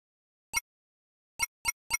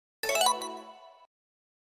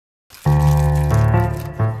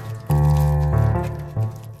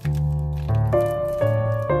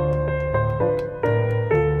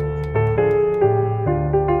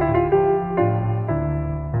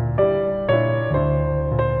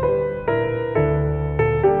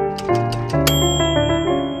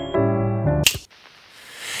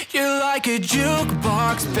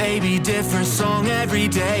jukebox, baby, different song every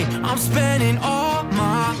day. I'm spending all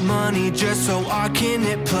my money just so I can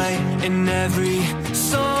hit play. In every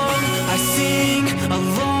song I sing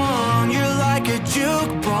along, you're like a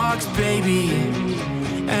jukebox, baby,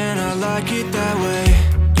 and I like it that way.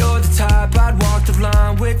 You're the type I'd walk the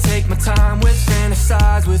line with, take my time with,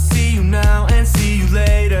 fantasize with, see you now and see you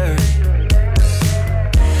later.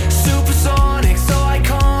 Supersonic, so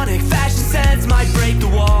iconic, fashion sense might break the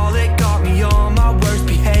wall. It got me on my worst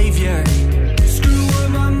behavior. Screw what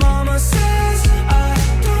my mama says, I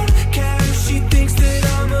don't care if she thinks that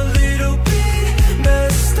I'm a little bit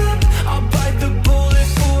messed up. I'll bite the bullet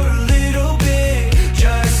for a little bit,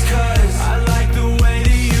 just cause I like the way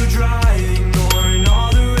that you drive, ignoring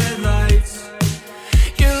all the red lights.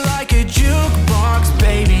 You're like a jukebox,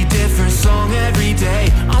 baby, different song every day.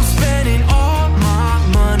 I'm spending all my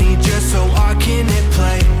money just so I can hit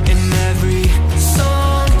play. In every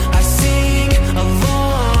song I sing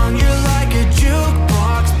along, you're like a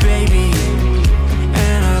jukebox, baby,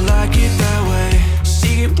 and I like it that way.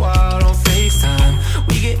 She get wild on FaceTime,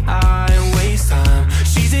 we get high and waste time.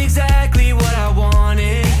 She's exactly what I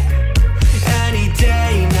wanted. Any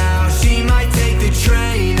day now, she might take the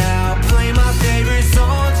train out, play my favorite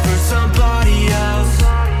songs for somebody else.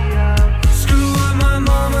 Screw what my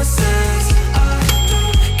mama says, I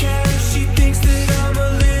don't care if she thinks that I'm a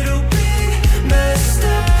little bit messed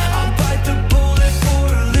up. I'll bite the bullet for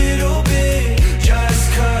a little bit,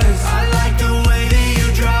 just cause I like the way that you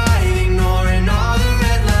drive, ignoring all the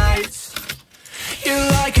red lights. You're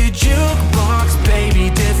like a jukebox, baby,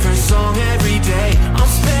 different song every day. I'm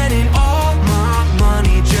spending all my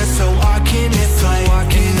money just so I can hit play.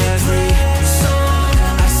 In every song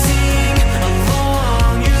I sing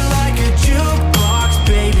along, you're like a jukebox,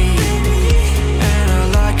 baby, and I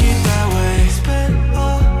like it that way. Spend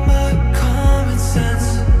all my common sense,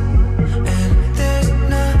 and there's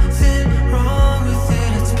nothing wrong with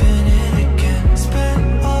it. I'd spin it again. Spend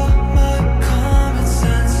all my common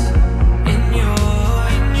sense in your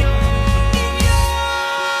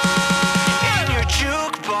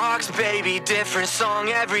jukebox, baby, different song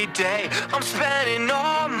every day. I'm spending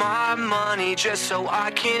all my money just so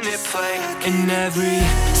I can hit play. In every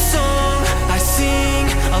song I sing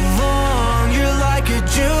along, you're like a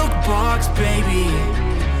jukebox, baby,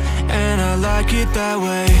 and I like it that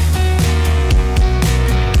way.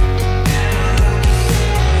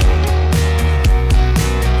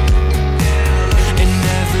 In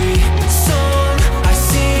every song I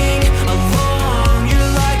sing along,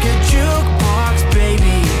 you're like a jukebox,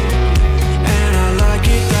 baby, and I like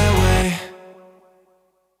it that way.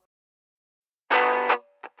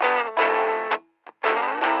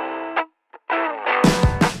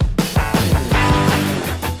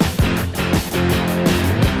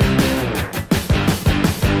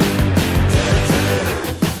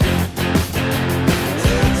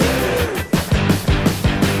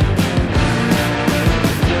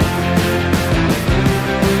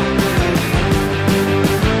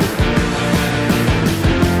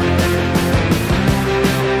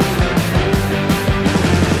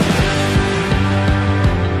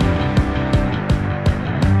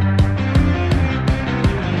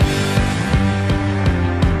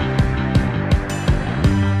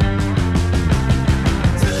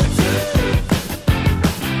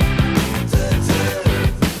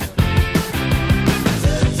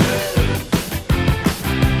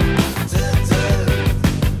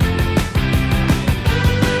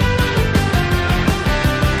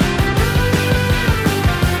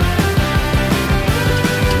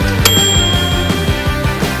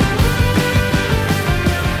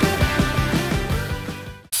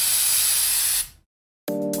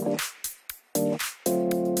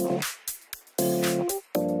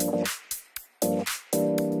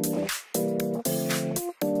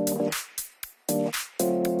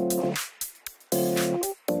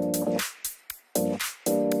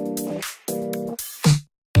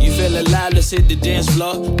 Alive, let's hit the dance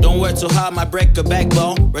floor. Don't work too hard, might break a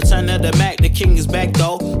backbone. Return of the Mac, the king is back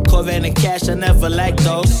though. Corvette and cash, I never lack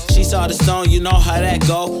those. She saw the stone, you know how that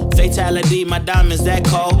go. Fatality, my diamonds that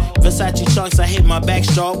cold. Versace trunks, I hit my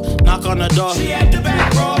backstroke. Knock on the door, she at the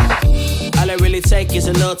back, bro. All I really take is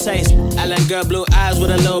a little taste. Island girl, blue eyes with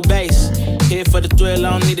a little bass. Here for the thrill, I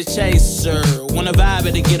don't need a chaser. Wanna vibe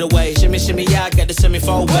at a getaway. Shimmy, shimmy, yeah, I got the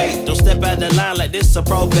semi-fold weight. Don't step out the line like this a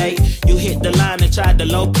probate. You hit the line and try to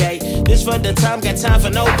locate. This for the time, got time for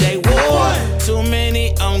no day. One, too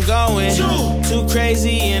many, I'm going. Too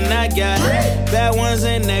crazy and I got bad ones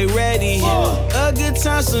and they ready. A good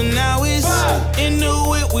time, so now it's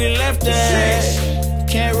into it, we left that.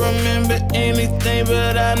 Can't remember anything,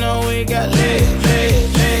 but I know we got lit.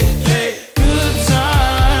 Good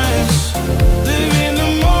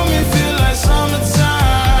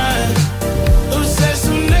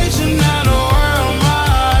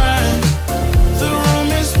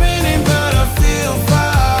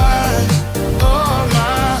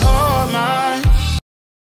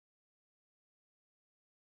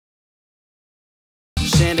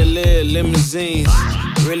Chandelier, limousines.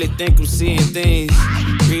 Really think I'm seeing things.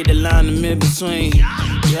 Read the line I'm in between.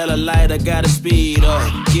 Yellow light, I gotta speed up.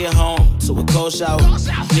 Get home to a cold shower.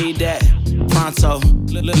 Need that pronto.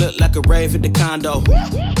 Look like a rave at the condo.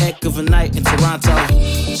 Heck of a night in Toronto.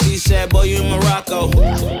 She said, boy, you in Morocco.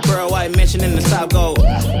 Pearl white mansion in the top gold.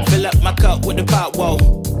 Fill up my cup with the pop, whoa.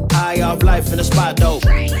 High off life in the spot, though.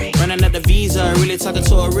 Running at the visa, really talking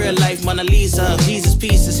to a real life Mona Lisa. Jesus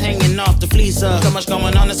pieces hanging off the fleecer. So much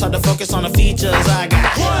going on, it's hard to focus on the features. I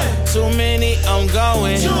got too many, I'm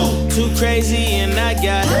going. Too crazy, and I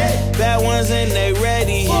got bad ones and they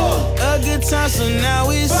ready. A good time, so now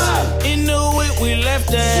it's in the way we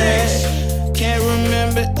left at. Can't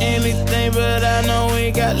remember anything, but I know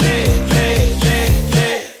we got lit.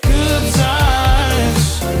 Good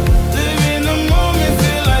times. Live in the moment,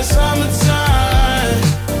 feel like summertime.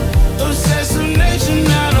 Obsessed with nature,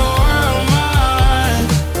 not a world mine.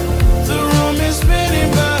 The room is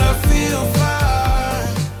spinning, but I feel fine.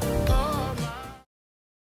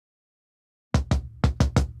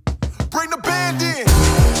 Bring the band in.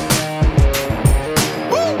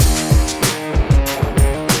 Woo!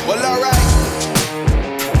 Well, alright.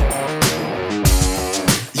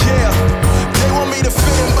 Yeah, they want me to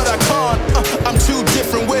fit in, but I can't. I'm too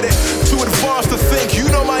different with it. Too advanced to think. You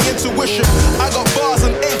know my intuition. I got bars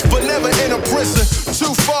and ink, but never in a prison.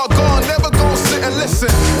 Too far gone, never gonna sit and listen.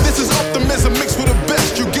 This is optimism mixed with the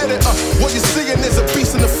best. You get it? What you're seeing is a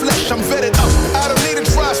beast in the flesh. I'm vetted up. I don't need to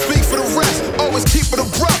try speak for the rest. Always keep it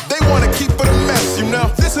abrupt. They wanna keep it a mess, you know.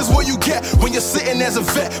 This is what you get when you're sitting as a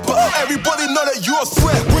vet. But everybody know that you're a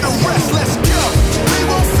threat. With the rest, let's go. We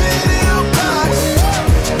won't fit in a box.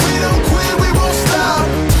 We don't quit, we won't stop.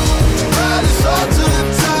 Ride us all to the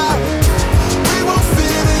top. We won't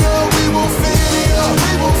fit in your, we won't fit in your,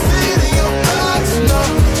 we won't fit in your box. No,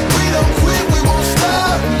 we don't quit, we won't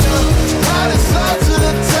stop. No, ride us all to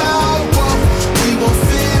the top. Whoa. We won't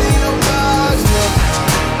fit in your box. No.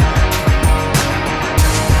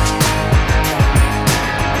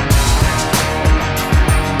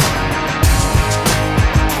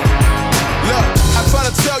 Look, I try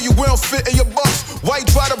to tell you we don't fit in your box. White